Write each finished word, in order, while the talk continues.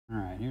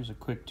Alright, here's a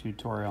quick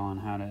tutorial on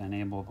how to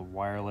enable the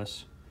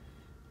wireless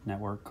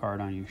network card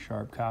on your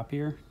Sharp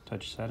copier.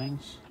 Touch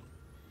settings,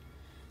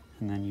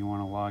 and then you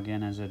want to log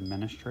in as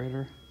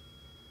administrator.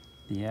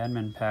 The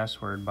admin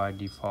password by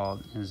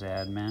default is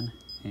admin,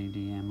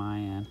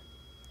 A-D-M-I-N.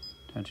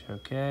 Touch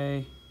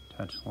OK,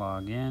 touch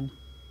login.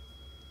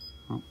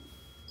 Oh,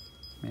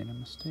 made a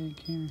mistake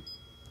here.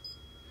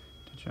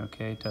 Touch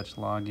OK, touch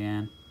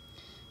login.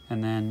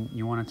 And then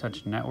you want to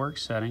touch network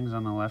settings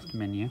on the left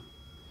menu.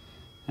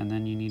 And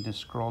then you need to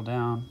scroll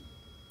down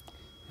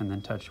and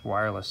then touch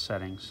wireless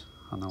settings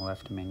on the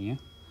left menu.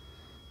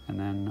 And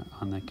then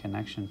on the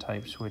connection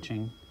type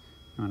switching,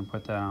 you want to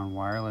put that on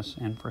wireless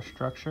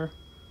infrastructure.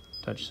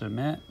 Touch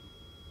submit.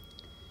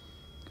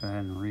 Go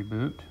ahead and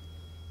reboot.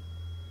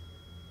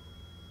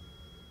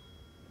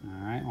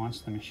 Alright,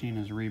 once the machine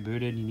is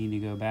rebooted, you need to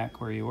go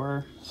back where you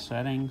were.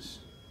 Settings,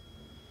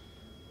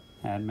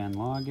 admin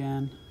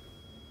login.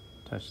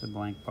 Touch the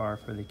blank bar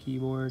for the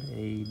keyboard,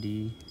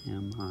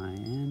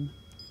 A-D-M-I-N.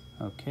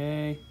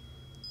 OK,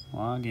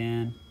 log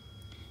in.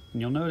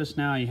 And you'll notice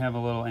now you have a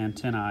little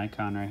antenna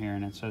icon right here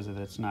and it says that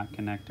it's not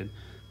connected.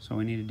 So what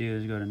we need to do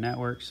is go to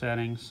network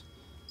settings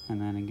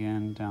and then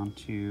again down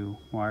to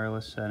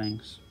wireless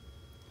settings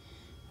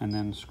and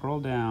then scroll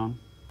down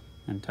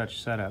and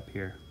touch setup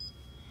here.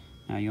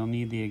 Now you'll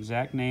need the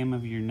exact name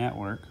of your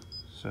network.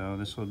 So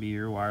this will be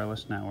your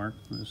wireless network.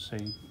 We'll just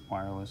say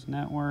wireless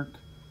network.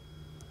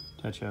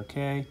 Touch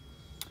OK.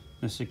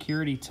 The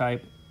security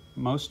type,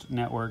 most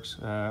networks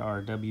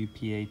are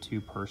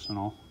WPA2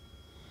 personal,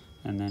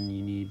 and then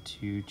you need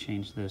to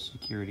change the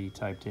security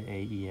type to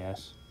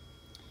AES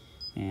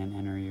and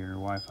enter your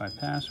Wi-Fi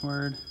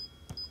password.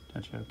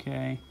 Touch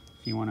OK.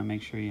 If you want to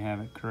make sure you have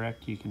it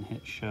correct, you can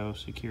hit show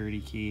security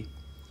key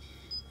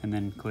and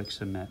then click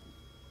submit.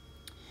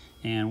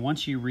 And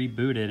once you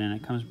reboot it and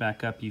it comes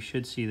back up, you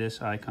should see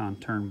this icon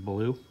turn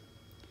blue,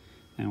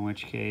 in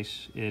which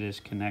case it is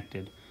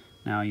connected.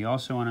 Now you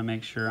also want to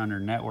make sure under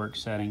network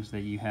settings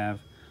that you have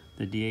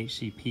the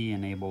DHCP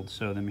enabled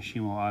so the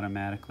machine will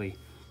automatically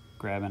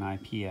grab an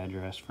IP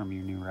address from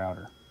your new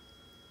router.